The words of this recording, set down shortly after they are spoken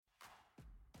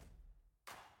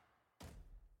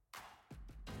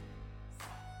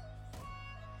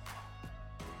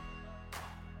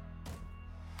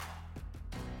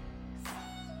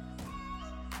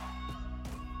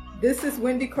This is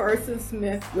Windy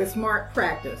Carson-Smith with Smart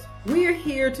Practice. We are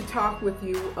here to talk with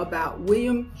you about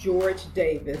William George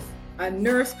Davis, a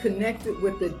nurse connected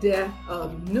with the death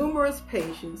of numerous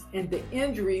patients and the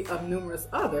injury of numerous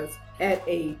others at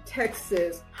a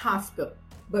Texas hospital.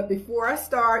 But before I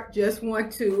start, just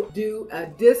want to do a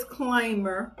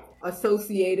disclaimer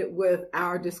associated with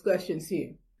our discussions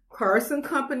here. Carson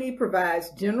Company provides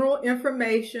general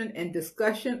information and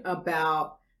discussion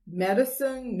about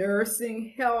medicine,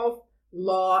 nursing, health,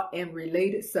 law, and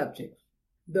related subjects.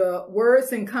 The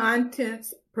words and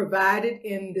contents provided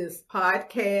in this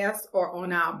podcast or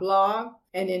on our blog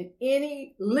and in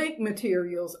any link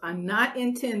materials are not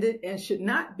intended and should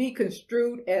not be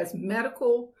construed as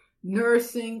medical,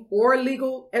 nursing, or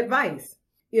legal advice.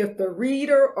 If the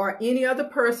reader or any other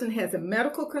person has a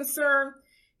medical concern,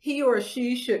 he or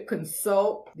she should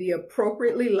consult the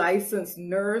appropriately licensed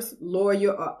nurse,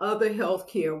 lawyer, or other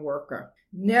healthcare worker.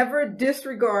 Never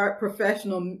disregard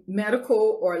professional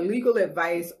medical or legal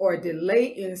advice or delay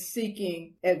in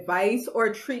seeking advice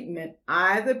or treatment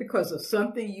either because of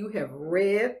something you have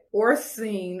read or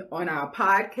seen on our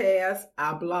podcast,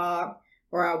 our blog,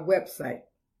 or our website.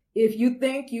 If you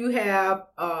think you have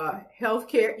a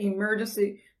healthcare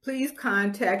emergency, please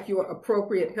contact your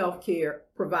appropriate healthcare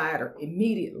provider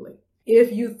immediately.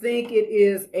 If you think it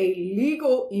is a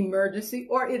legal emergency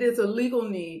or it is a legal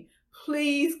need,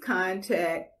 please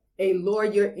contact a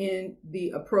lawyer in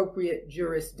the appropriate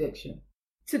jurisdiction.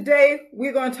 Today,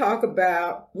 we're going to talk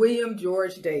about William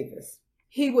George Davis.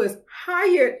 He was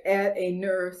hired as a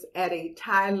nurse at a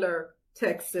Tyler,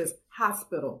 Texas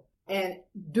hospital. And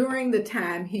during the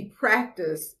time he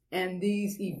practiced and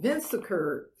these events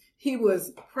occurred, he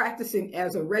was practicing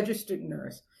as a registered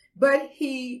nurse. But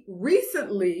he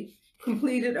recently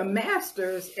completed a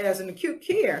master's as an acute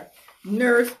care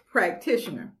nurse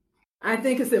practitioner. I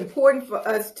think it's important for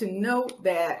us to note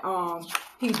that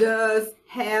he does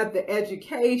have the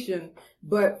education,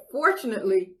 but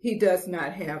fortunately, he does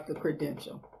not have the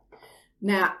credential.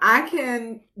 Now, I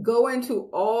can go into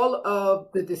all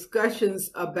of the discussions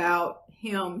about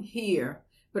him here,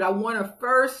 but I want to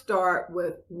first start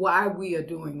with why we are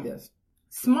doing this.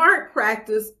 Smart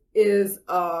Practice is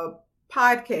a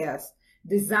podcast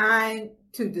designed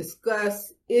to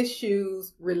discuss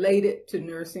issues related to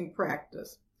nursing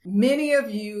practice. Many of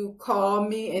you call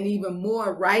me and even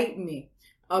more write me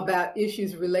about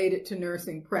issues related to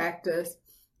nursing practice.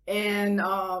 And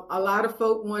a lot of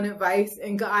folk want advice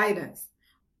and guidance.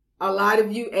 A lot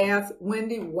of you ask,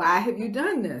 Wendy, why have you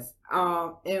done this?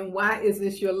 And why is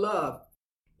this your love?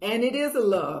 And it is a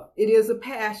love. It is a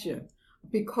passion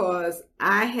because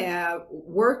I have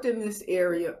worked in this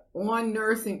area on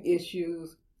nursing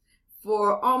issues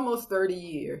for almost 30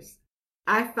 years.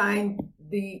 I find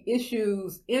the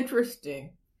issues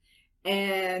interesting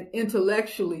and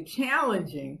intellectually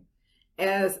challenging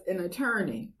as an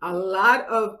attorney. A lot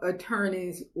of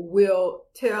attorneys will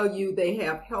tell you they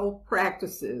have health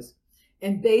practices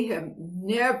and they have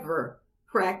never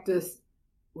practiced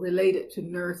related to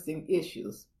nursing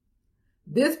issues.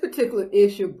 This particular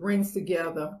issue brings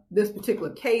together, this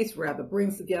particular case rather,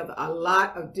 brings together a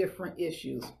lot of different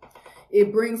issues.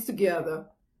 It brings together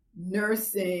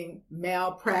nursing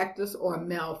malpractice or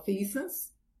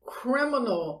malfeasance,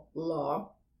 criminal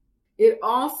law. It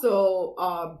also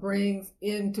brings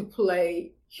into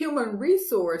play human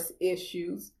resource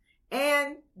issues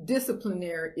and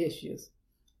disciplinary issues.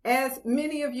 As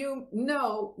many of you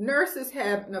know, nurses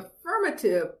have an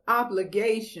affirmative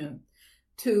obligation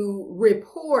to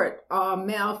report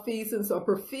malfeasance or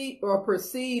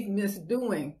perceived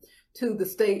misdoing to the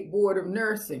State Board of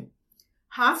Nursing.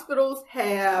 Hospitals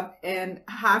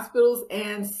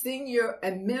and senior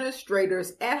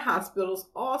administrators at hospitals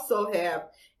also have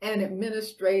an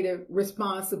administrative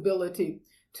responsibility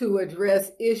to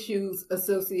address issues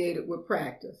associated with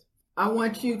practice. I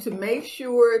want you to make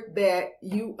sure that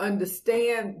you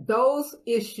understand those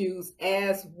issues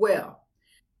as well.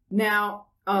 Now,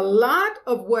 a lot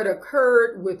of what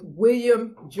occurred with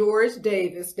William George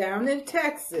Davis down in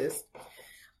Texas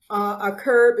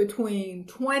occurred between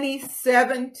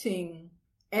 2017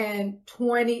 and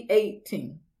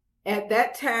 2018. At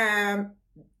that time,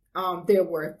 there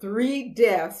were 3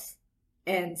 deaths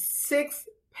and 6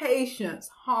 patients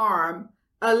harmed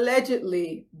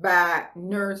allegedly by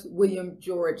nurse William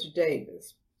George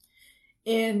Davis.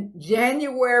 In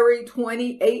January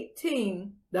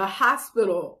 2018, the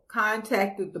hospital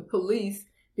contacted the police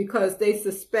because they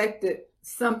suspected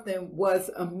something was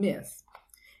amiss.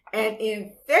 And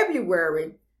in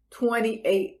February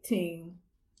 2018,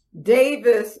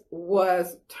 Davis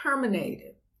was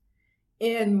terminated.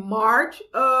 In March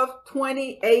of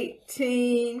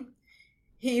 2018,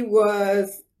 He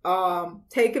was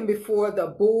taken before the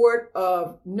Board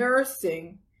of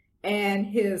Nursing, and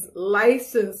his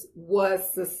license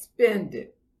was suspended.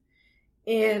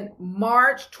 In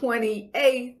March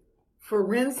 28th,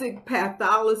 forensic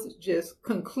pathologists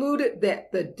concluded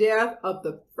that the death of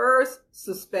the first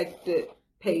suspected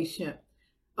patient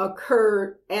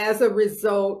occurred as a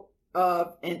result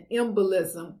of an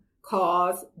embolism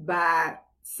caused by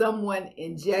someone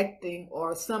injecting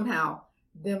or somehow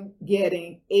them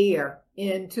getting air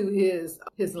into his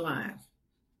lungs.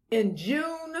 In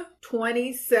June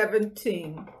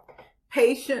 2017,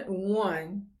 patient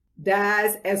 1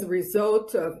 dies as a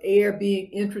result of air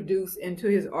being introduced into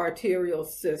his arterial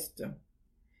system.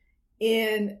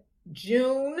 In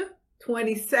June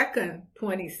 22nd,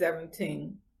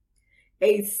 2017,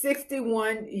 a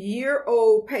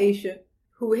 61-year-old patient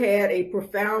who had a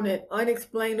profound and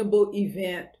unexplainable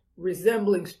event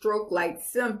resembling stroke-like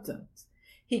symptoms.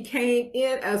 He came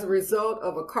in as a result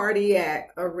of a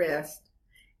cardiac arrest,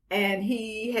 and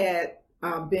he had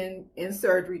been in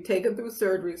surgery, taken through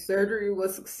surgery. Surgery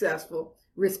was successful,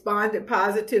 responded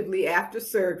positively after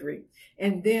surgery,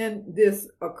 and then this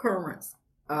occurrence,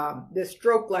 this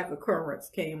stroke-like occurrence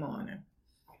came on him.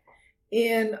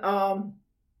 In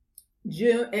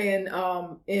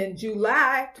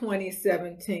July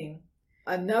 2017,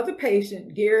 another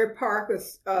patient, Gary Parker,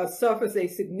 suffers a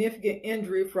significant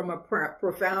injury from a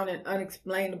profound and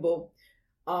unexplainable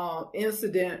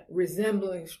incident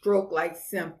resembling stroke-like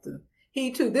symptoms.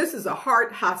 He too, this is a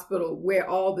heart hospital where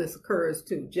all this occurs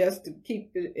too, just to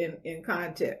keep it in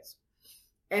context.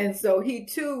 And so he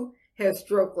too has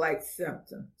stroke-like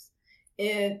symptoms.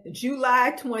 In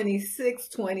July 26,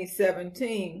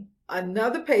 2017,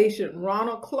 another patient,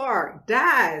 Ronald Clark,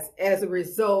 dies as a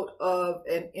result of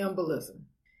an embolism.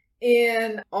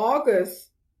 In August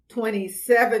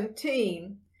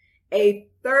 2017, a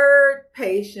third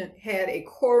patient had a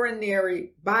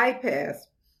coronary bypass,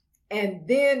 and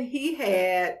then he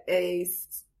had a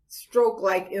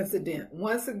stroke-like incident.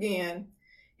 Once again,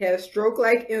 had a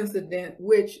stroke-like incident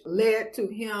which led to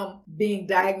him being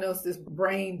diagnosed as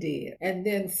brain dead, and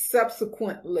then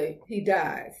subsequently he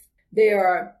dies. There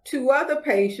are two other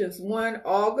patients, one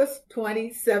August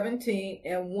 2017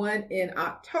 and one in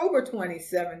October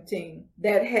 2017,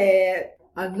 that had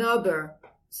another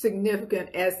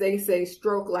significant, as they say,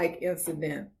 stroke-like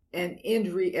incident and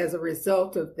injury as a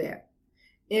result of that.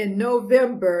 In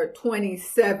November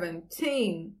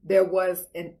 2017, there was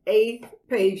an 8th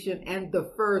patient and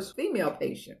the first female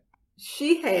patient.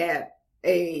 She had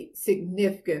a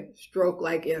significant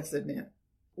stroke-like incident.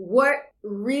 What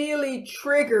really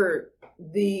triggered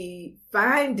the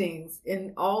findings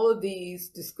in all of these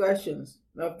discussions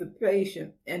of the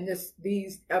patient and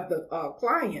these of the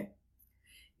client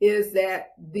is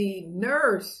that the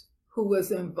nurse who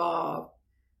was involved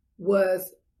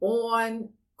was on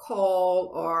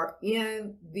call or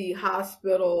in the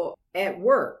hospital at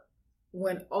work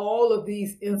when all of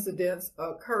these incidents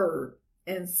occurred,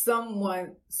 and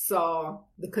someone saw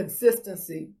the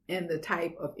consistency and the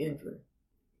type of injury.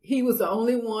 He was the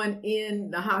only one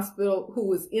in the hospital who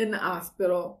was in the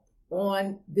hospital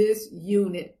on this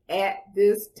unit at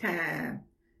this time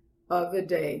of the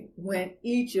day when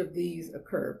each of these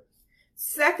occurred.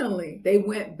 Secondly, they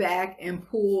went back and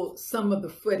pulled some of the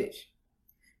footage.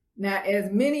 Now, as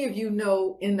many of you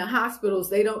know, in the hospitals,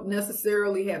 they don't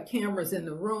necessarily have cameras in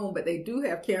the room, but they do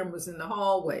have cameras in the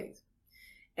hallways.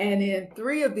 And in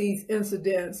 3 of these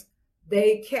incidents,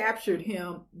 they captured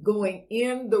him going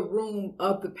in the room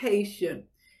of the patient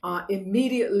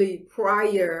immediately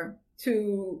prior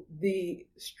to the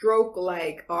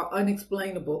stroke-like or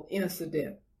unexplainable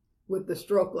incident with the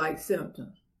stroke-like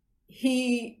symptoms.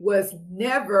 He was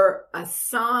never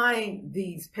assigned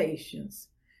these patients,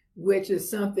 which is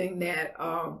something that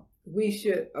we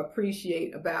should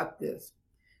appreciate about this.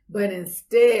 But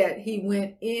instead, he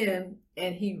went in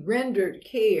and he rendered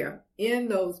care in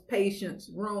those patients'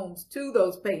 rooms to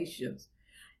those patients,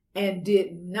 and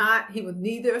he was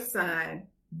neither assigned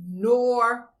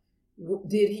nor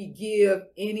did he give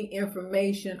any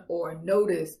information or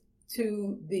notice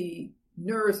to the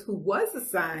nurse who was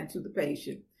assigned to the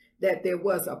patient that there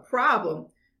was a problem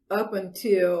up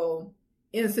until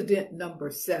incident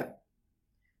number 7,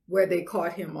 where they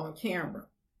caught him on camera,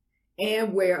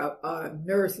 and where a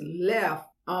nurse left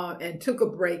and took a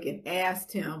break and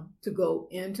asked him to go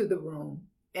into the room.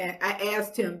 And I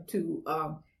asked him to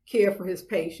care for his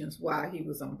patients while he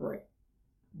was on break.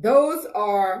 Those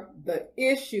are the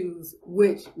issues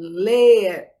which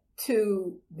led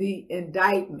to the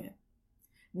indictment.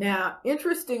 Now,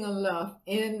 interesting enough,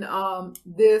 in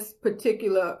this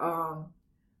particular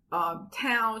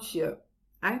township,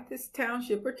 at this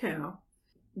township or town,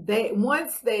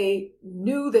 once they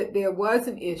knew that there was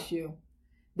an issue,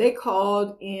 they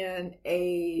called in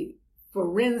a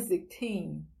forensic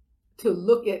team to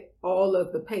look at all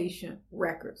of the patient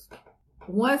records.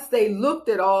 Once they looked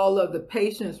at all of the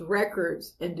patient's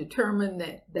records and determined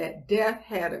that death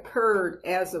had occurred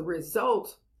as a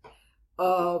result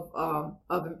of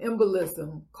an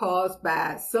embolism caused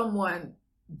by someone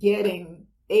getting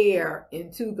air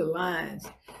into the lines,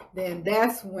 then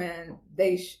that's when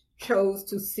they chose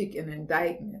to seek an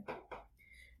indictment.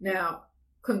 Now,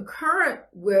 concurrent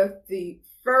with the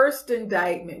first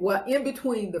indictment, well, in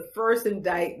between the first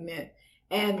indictment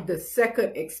and the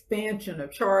second expansion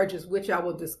of charges, which I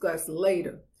will discuss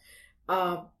later,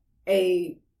 one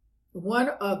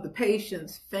of the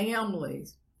patient's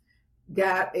families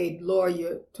got a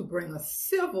lawyer to bring a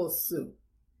civil suit.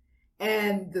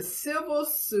 And the civil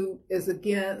suit is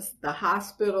against the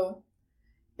hospital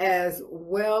as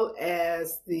well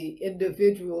as the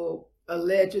individual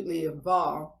allegedly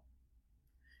involved,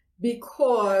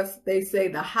 because they say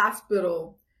the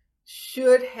hospital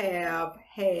should have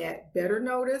had better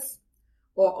notice,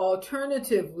 or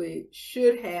alternatively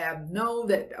should have known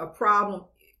that a problem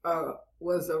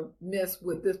was amiss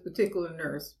with this particular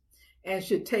nurse and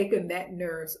should taken that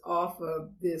nurse off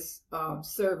of this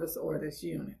service or this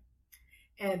unit.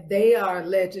 And they are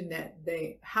alleging that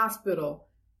the hospital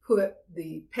put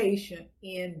the patient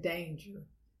in danger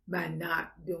by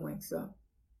not doing so.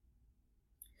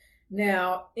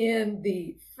 Now, in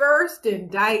the first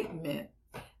indictment,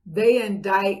 they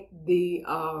indict the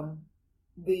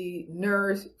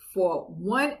nurse for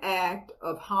 1 act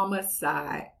of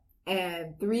homicide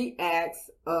and 3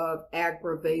 acts of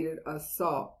aggravated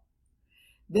assault.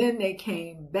 Then they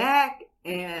came back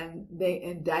and they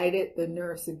indicted the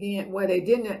nurse again. Well, they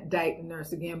didn't indict the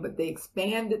nurse again, but they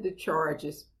expanded the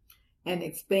charges and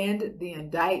expanded the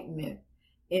indictment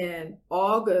in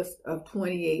August of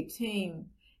 2018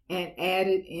 and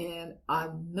added in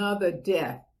another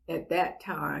death at that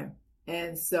time.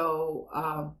 And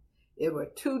so it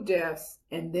were 2 deaths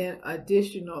and then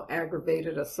additional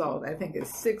aggravated assault. I think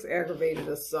it's 6 aggravated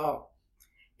assault.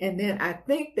 And then I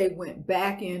think they went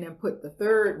back in and put the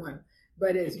 3rd one,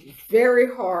 but it's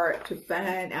very hard to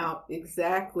find out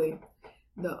exactly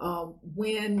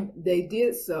when they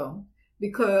did so,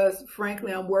 because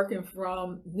frankly, I'm working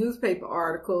from newspaper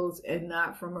articles and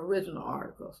not from original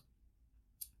articles.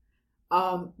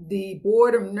 The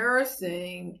Board of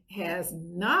Nursing has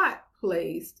not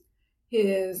placed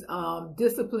his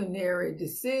disciplinary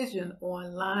decision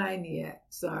online yet,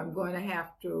 so I'm going to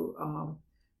have to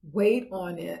wait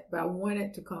on it, but I want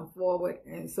it to come forward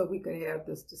and so we could have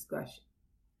this discussion.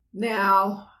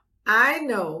 Now, I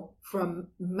know from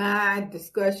my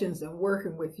discussions and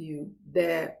working with you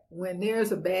that when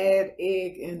there's a bad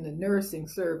egg in the nursing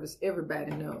service,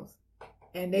 everybody knows.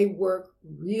 And they work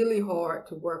really hard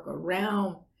to work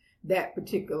around that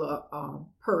particular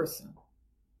person.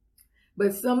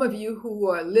 But some of you who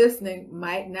are listening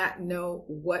might not know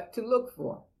what to look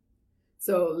for.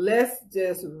 So let's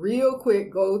just real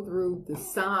quick go through the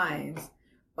signs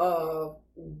of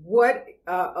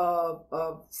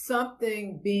of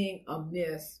something being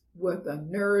amiss with a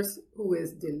nurse who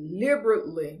is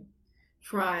deliberately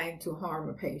trying to harm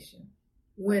a patient.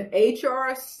 When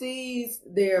HR sees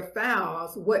their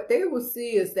files, what they will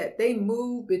see is that they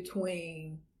move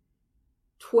between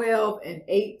 12 and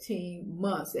 18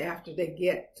 months after they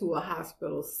get to a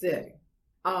hospital setting.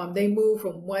 They move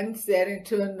from one setting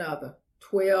to another,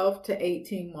 12 to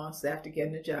 18 months after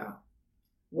getting a job.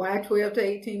 Why 12 to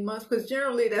 18 months? Because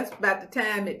generally that's about the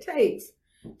time it takes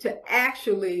to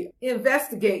actually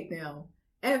investigate them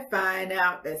and find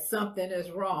out that something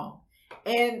is wrong.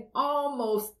 And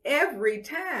almost every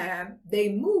time they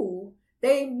move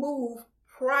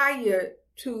prior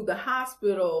to the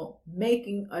hospital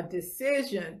making a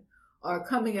decision or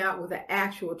coming out with an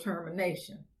actual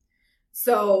termination.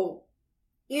 So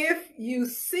if you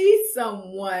see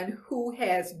someone who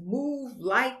has moved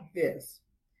like this,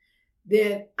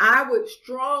 then I would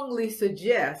strongly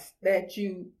suggest that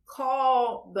you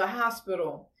call the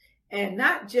hospital and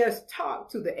not just talk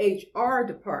to the HR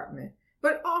department,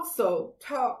 but also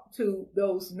talk to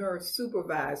those nurse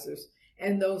supervisors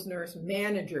and those nurse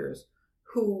managers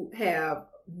who have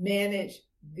managed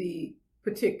the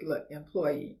particular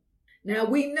employee. Now,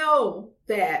 we know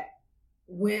that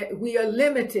when we are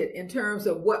limited in terms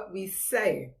of what we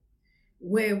say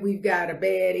when we've got a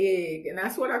bad egg, and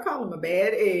that's what I call them, a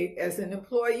bad egg as an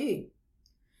employee.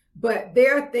 But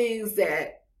there are things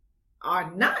that are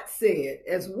not said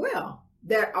as well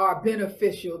that are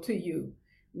beneficial to you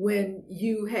when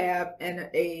you have an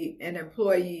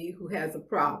employee who has a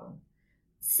problem.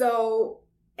 So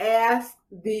ask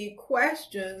the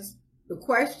questions. The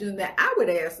question that I would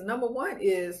ask, number one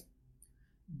is,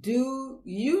 do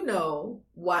you know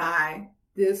why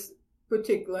this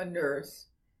particular nurse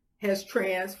has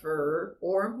transferred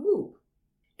or moved?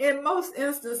 In most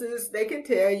instances, they can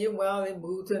tell you, well, they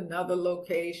moved to another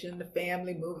location, the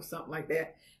family moved, something like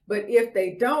that. But if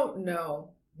they don't know,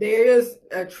 there is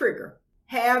a trigger.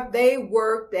 Have they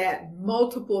worked at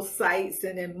multiple sites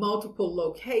and in multiple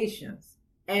locations?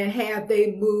 And have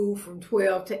they moved from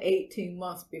 12 to 18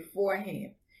 months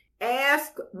beforehand?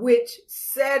 Ask which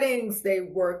settings they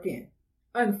work in.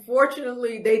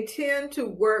 Unfortunately, they tend to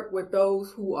work with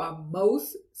those who are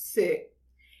most sick,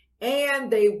 and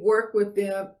they work with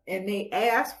them and they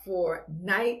ask for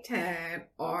nighttime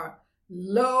or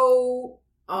low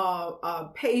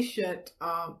patient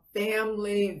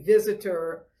family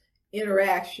visitor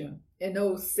interaction in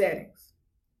those settings.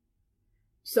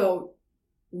 So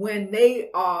when they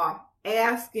are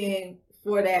asking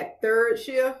for that third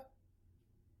shift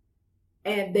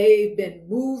and they've been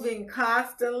moving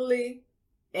constantly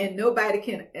and nobody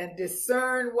can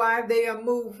discern why they are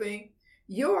moving,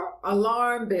 your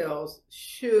alarm bells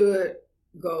should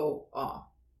go off.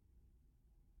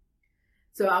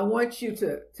 So I want you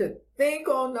to think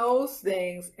on those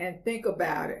things and think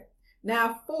about it.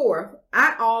 Now, fourth,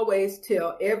 I always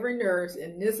tell every nurse,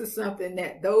 and this is something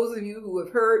that those of you who have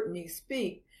heard me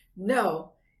speak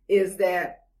know, is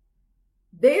that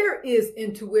there is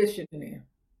intuition there.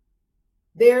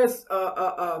 There's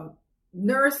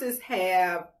nurses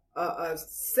have a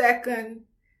second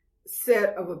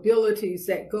set of abilities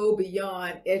that go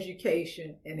beyond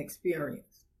education and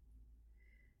experience.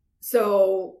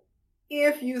 So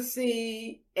if you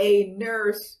see a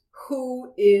nurse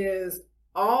who is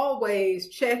always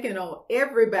checking on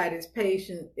everybody's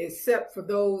patient except for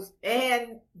those,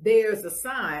 and there's a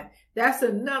sign, that's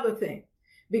another thing,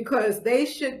 because they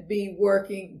should be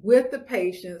working with the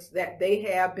patients that they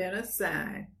have been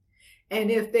assigned.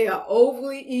 And if they are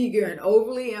overly eager and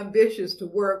overly ambitious to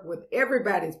work with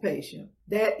everybody's patient,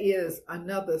 that is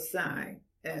another sign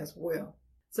as well.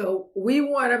 So we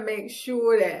want to make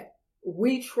sure that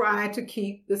we try to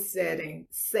keep the setting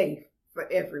safe for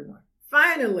everyone.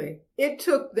 Finally, it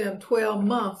took them 12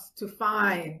 months to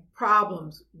find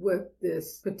problems with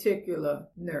this particular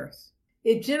nurse.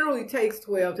 It generally takes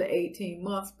 12 to 18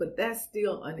 months, but that's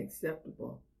still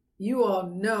unacceptable. You all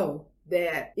know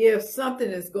that if something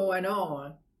is going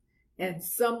on and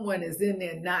someone is in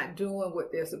there not doing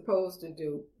what they're supposed to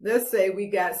do, let's say we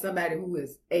got somebody who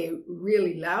is a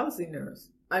really lousy nurse,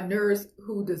 a nurse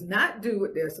who does not do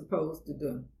what they're supposed to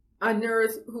do, a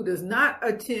nurse who does not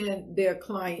attend their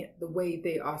client the way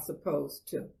they are supposed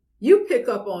to. You pick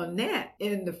up on that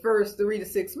in the first 3 to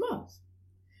 6 months.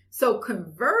 So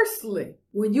conversely,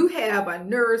 when you have a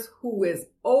nurse who is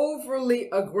overly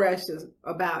aggressive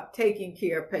about taking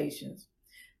care of patients,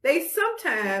 they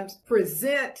sometimes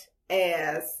present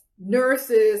as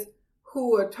nurses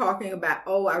who are talking about,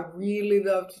 oh, I really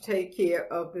love to take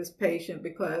care of this patient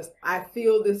because I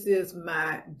feel this is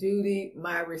my duty,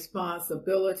 my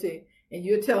responsibility. And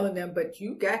you're telling them, but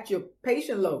you got your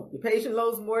patient load. Your patient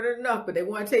load is more than enough, but they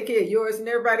want to take care of yours and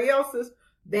everybody else's.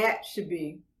 That should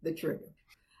be the trigger.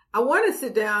 I want to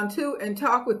sit down too and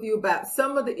talk with you about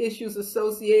some of the issues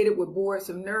associated with boards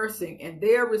of nursing and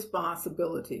their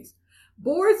responsibilities.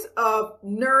 Boards of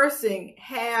nursing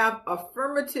have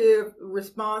affirmative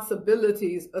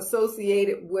responsibilities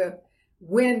associated with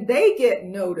when they get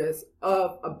notice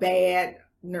of a bad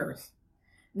nurse.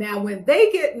 Now, when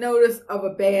they get notice of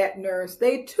a bad nurse,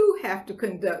 they too have to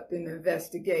conduct an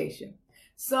investigation.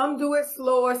 Some do it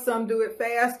slower, some do it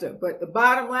faster, but the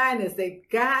bottom line is they've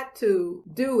got to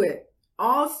do it.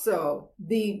 Also,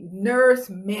 the nurse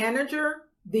manager,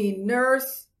 the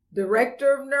nurse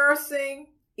director of nursing,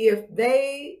 if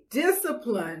they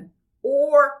discipline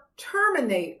or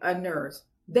terminate a nurse,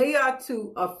 they are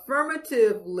to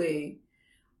affirmatively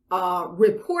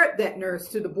report that nurse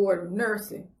to the board of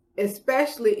nursing,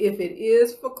 especially if it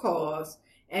is for cause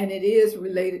and it is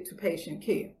related to patient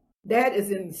care. That is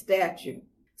in the statute.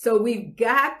 So we've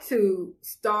got to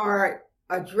start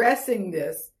addressing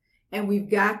this, and we've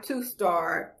got to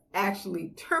start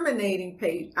actually terminating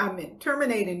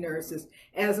nurses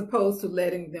as opposed to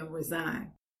letting them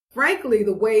resign. Frankly,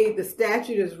 the way the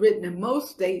statute is written in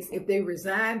most states, if they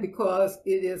resign because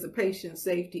it is a patient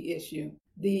safety issue,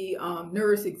 the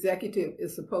nurse executive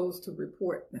is supposed to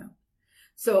report them.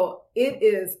 So it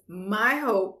is my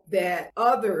hope that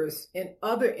others in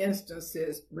other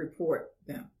instances report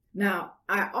them. Now,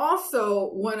 I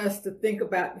also want us to think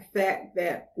about the fact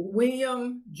that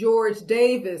William George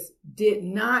Davis did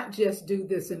not just do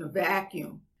this in a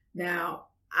vacuum. Now,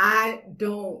 I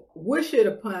don't wish it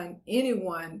upon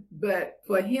anyone, but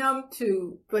for him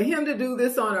to do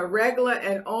this on a regular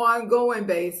and ongoing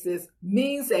basis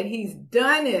means that he's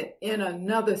done it in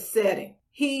another setting.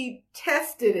 He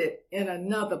tested it in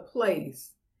another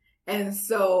place. And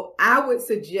so I would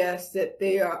suggest that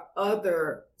there are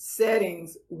other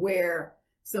settings where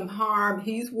some harm,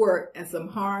 he's worked and some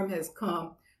harm has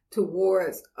come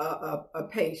towards a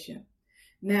patient.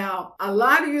 Now, a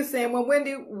lot of you are saying, well,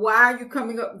 Wendy, why are you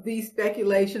coming up with these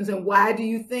speculations and why do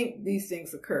you think these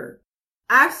things occurred?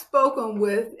 I've spoken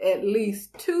with at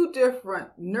least 2 different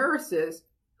nurses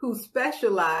who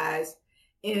specialize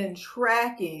in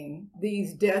tracking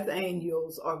these death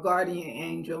angels or guardian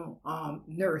angel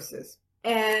nurses.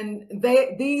 And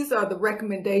these are the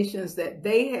recommendations that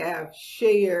they have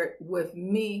shared with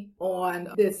me on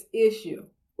this issue.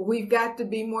 We've got to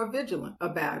be more vigilant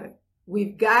about it.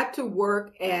 We've got to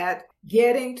work at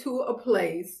getting to a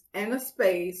place and a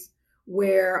space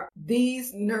where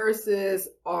these nurses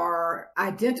are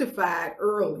identified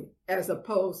early as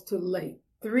opposed to late.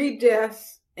 3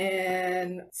 deaths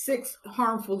and 6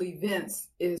 harmful events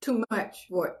is too much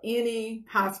for any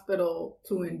hospital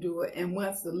to endure. And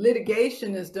once the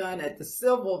litigation is done at the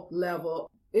civil level,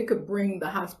 it could bring the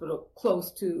hospital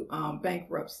close to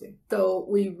bankruptcy. So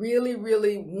we really,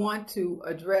 really want to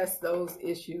address those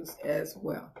issues as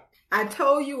well. I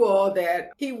told you all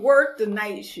that he worked the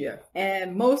night shift,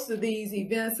 and most of these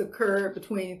events occurred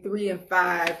between 3 and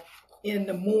 5 in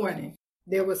the morning.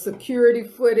 There was security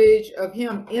footage of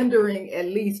him entering at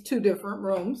least 2 different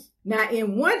rooms. Now,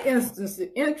 in one instance,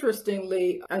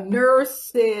 interestingly, a nurse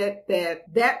said that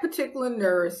that particular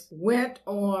nurse went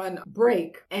on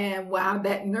break. And while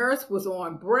that nurse was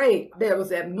on break, there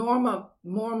was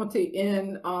abnormality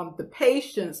in the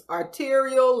patient's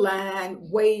arterial line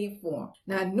waveform.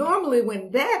 Now, normally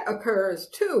when that occurs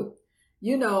too,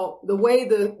 you know, the way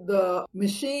the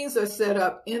machines are set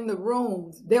up in the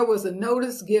rooms, there was a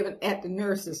notice given at the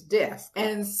nurse's desk.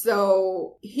 And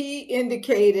so he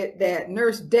indicated that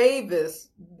Nurse Davis,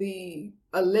 the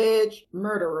alleged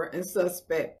murderer and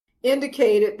suspect,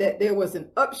 indicated that there was an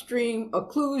upstream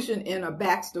occlusion in a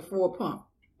Baxter 4 pump.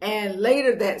 And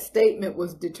later that statement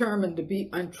was determined to be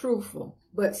untruthful.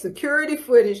 But security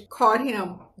footage caught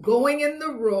him going in the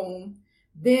room.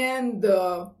 Then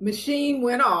the machine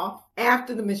went off.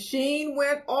 After the machine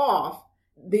went off,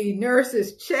 the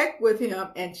nurses checked with him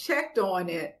and checked on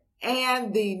it,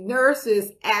 and the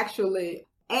nurses actually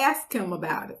asked him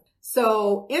about it.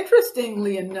 So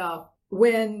interestingly enough,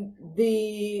 when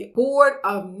the Board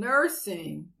of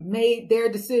Nursing made their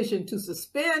decision to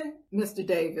suspend Mr.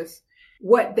 Davis,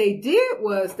 what they did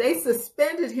was they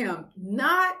suspended him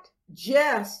not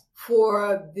just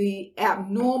for the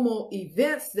abnormal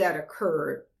events that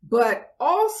occurred, but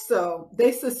also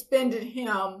they suspended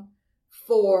him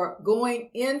for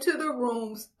going into the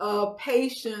rooms of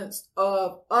patients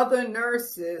of other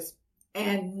nurses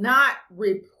and not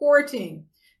reporting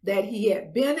that he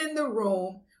had been in the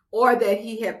room or that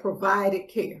he had provided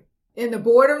care. In the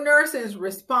Board of Nursing's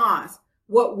response,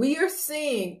 what we are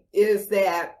seeing is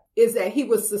that he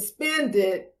was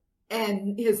suspended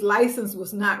and his license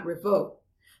was not revoked,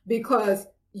 because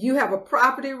you have a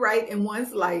property right in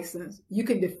one's license. You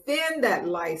can defend that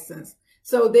license.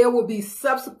 So there will be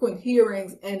subsequent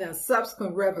hearings and a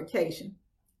subsequent revocation.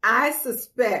 I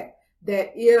suspect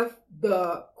that if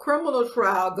the criminal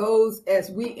trial goes as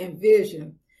we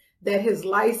envision, that his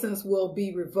license will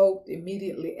be revoked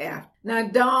immediately after. Now,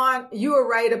 Dawn, you are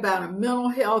right about a mental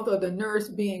health of the nurse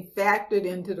being factored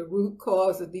into the root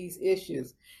cause of these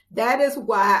issues. That is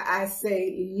why I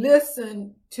say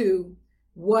listen to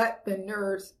what the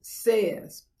nurse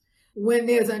says. When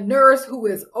there's a nurse who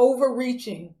is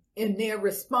overreaching in their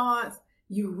response,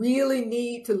 you really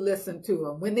need to listen to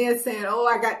them. When they're saying, oh,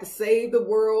 I got to save the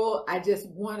world, I just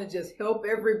want to just help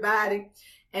everybody,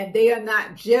 and they are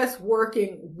not just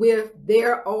working with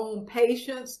their own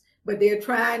patients, but they're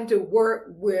trying to work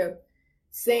with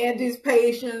Sandy's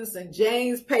patients and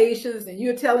Jane's patients, and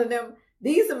you're telling them,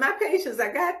 these are my patients,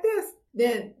 I got this,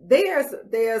 then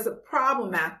there's a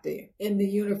problem out there in the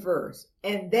universe.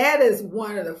 And that is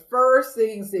one of the first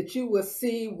things that you will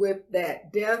see with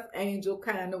that death angel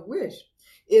kind of wish,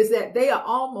 is that they are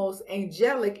almost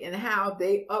angelic in how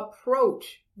they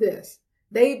approach this.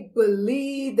 They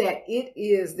believe that it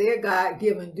is their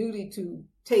God-given duty to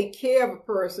take care of a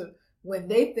person when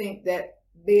they think that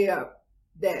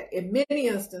in many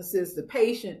instances the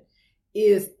patient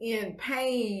is in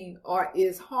pain or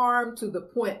is harmed to the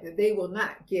point that they will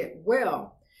not get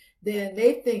well. Then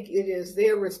they think it is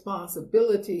their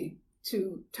responsibility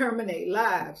to terminate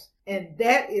lives. And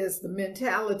that is the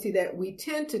mentality that we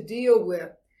tend to deal with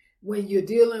when you're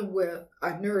dealing with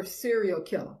a nurse serial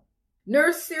killer.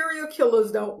 Nurse serial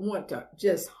killers don't want to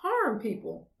just harm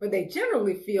people, but they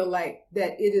generally feel like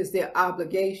that it is their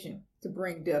obligation to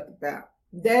bring death about.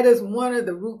 That is one of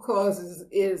the root causes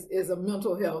is a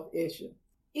mental health issue.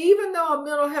 Even though a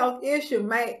mental health issue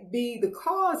might be the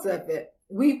cause of it,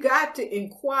 we've got to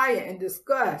inquire and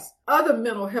discuss other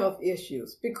mental health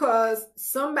issues, because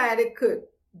somebody could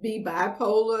be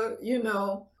bipolar,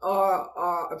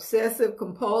 or obsessive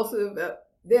compulsive.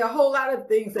 There are a whole lot of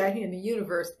things out here in the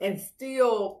universe and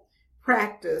still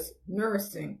practice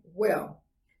nursing well.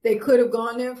 They could have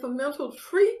gone in for mental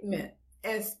treatment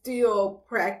and still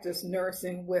practice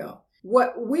nursing well.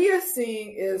 What we are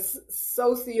seeing is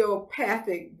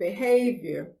sociopathic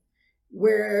behavior,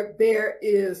 where there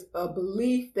is a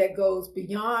belief that goes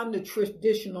beyond the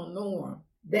traditional norm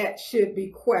that should be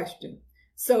questioned.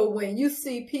 So when you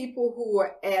see people who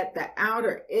are at the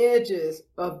outer edges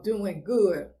of doing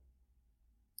good,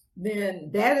 then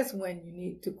that is when you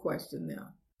need to question them.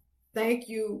 Thank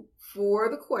you for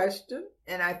the question,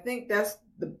 and I think that's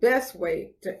the best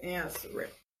way to answer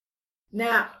it.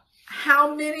 Now,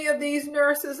 how many of these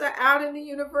nurses are out in the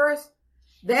universe?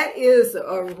 That is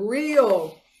a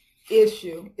real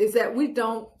issue, is that we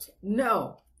don't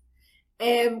know.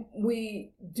 And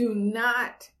we do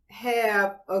not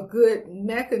have a good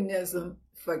mechanism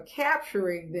for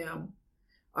capturing them,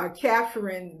 or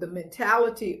capturing the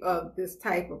mentality of this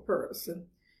type of person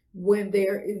when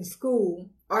they're in school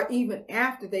or even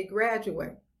after they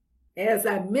graduate. As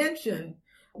I mentioned,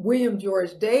 William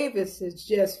George Davis has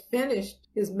just finished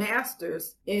his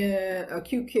master's in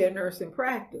acute care nursing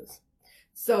practice.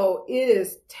 So it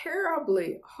is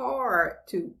terribly hard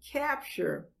to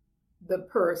capture the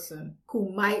person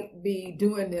who might be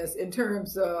doing this in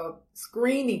terms of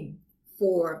screening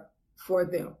for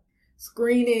them,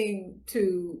 screening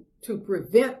to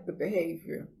prevent the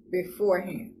behavior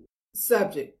beforehand.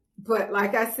 Subject. But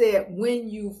like I said, when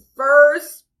you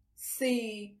first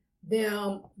see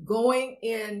them going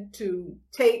in to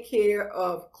take care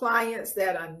of clients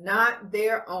that are not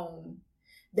their own,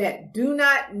 that do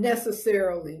not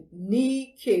necessarily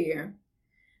need care,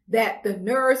 that the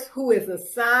nurse who is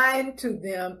assigned to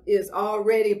them is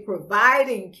already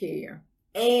providing care,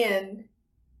 and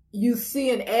you see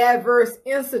an adverse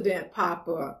incident pop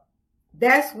up,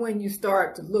 that's when you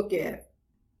start to look at it.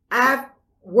 I've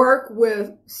worked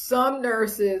with some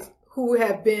nurses who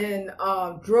have been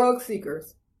drug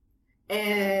seekers.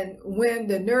 And when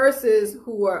the nurses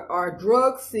who are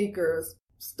drug seekers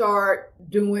start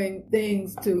doing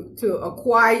things to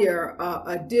acquire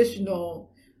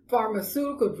additional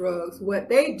pharmaceutical drugs, what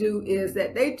they do is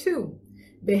that they too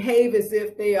behave as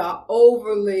if they are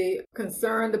overly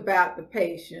concerned about the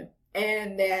patient,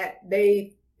 and that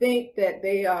they think that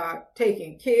they are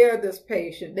taking care of this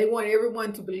patient. They want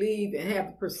everyone to believe and have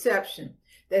the perception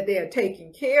that they are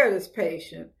taking care of this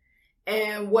patient.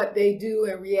 And what they do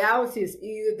in reality is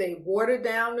either they water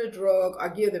down the drug or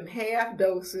give them half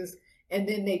doses, and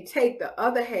then they take the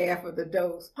other half of the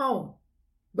dose home.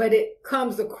 But it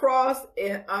comes across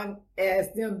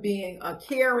as them being a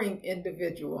caring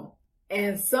individual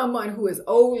and someone who is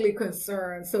overly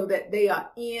concerned, so that they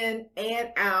are in and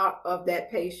out of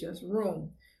that patient's room,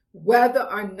 whether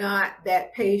or not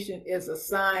that patient is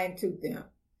assigned to them.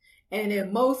 And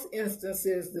in most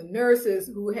instances, the nurses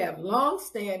who have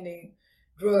long-standing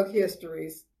drug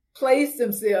histories place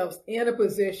themselves in a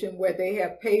position where they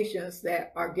have patients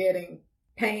that are getting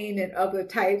pain and other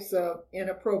types of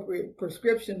inappropriate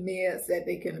prescription meds that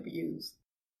they can abuse.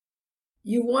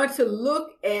 You want to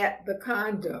look at the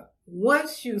conduct.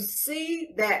 Once you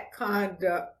see that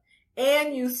conduct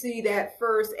and you see that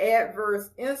first adverse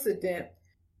incident,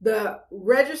 the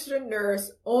registered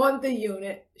nurse on the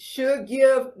unit should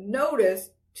give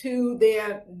notice to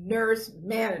their nurse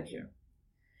manager.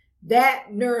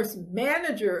 That nurse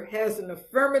manager has an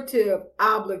affirmative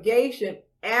obligation,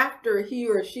 after he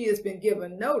or she has been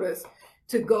given notice,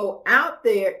 to go out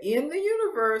there in the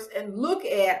universe and look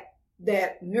at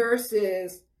that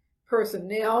nurse's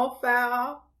personnel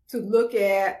file, to look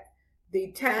at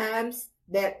the times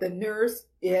that the nurse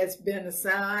has been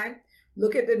assigned,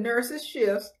 look at the nurse's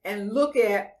shifts, and look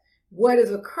at what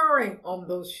is occurring on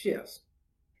those shifts.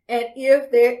 And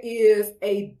if there is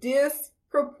a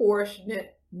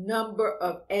disproportionate number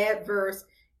of adverse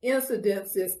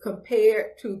incidences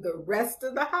compared to the rest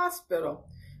of the hospital,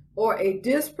 or a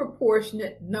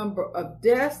disproportionate number of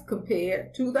deaths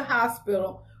compared to the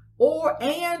hospital, or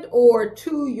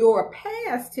to your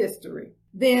past history,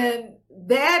 then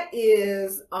that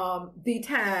is the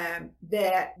time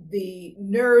that the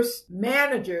nurse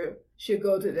manager should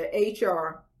go to the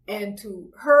HR and to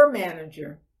her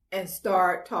manager and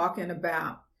start talking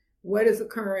about what is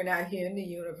occurring out here in the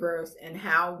universe and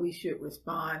how we should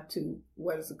respond to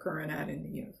what is occurring out in the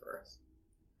universe.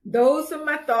 Those are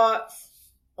my thoughts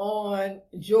on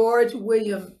George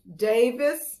William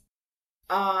Davis.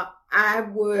 I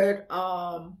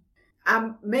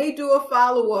may do a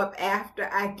follow-up after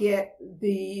I get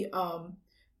the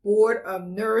Board of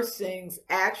Nursing's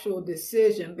actual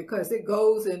decision, because it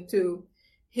goes into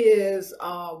his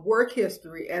work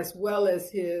history as well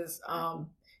as his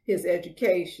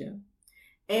education.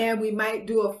 And we might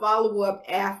do a follow-up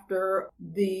after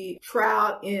the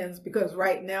trial ends, because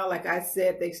right now, like I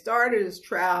said, they started this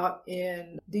trial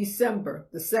in December,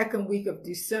 the second week of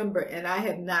December, and I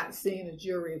have not seen a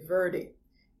jury verdict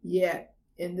yet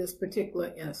in this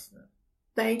particular instance.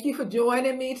 Thank you for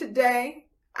joining me today.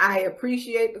 I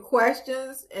appreciate the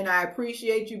questions, and I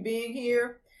appreciate you being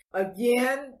here.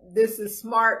 Again, this is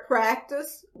Smart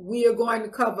Practice. We are going to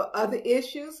cover other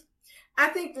issues. I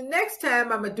think the next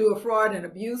time I'm going to do a fraud and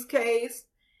abuse case,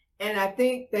 and I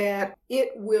think that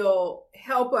it will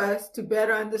help us to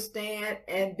better understand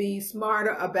and be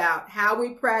smarter about how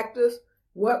we practice,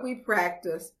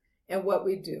 and what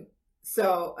we do.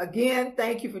 So again,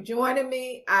 thank you for joining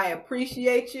me. I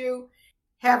appreciate you.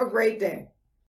 Have a great day.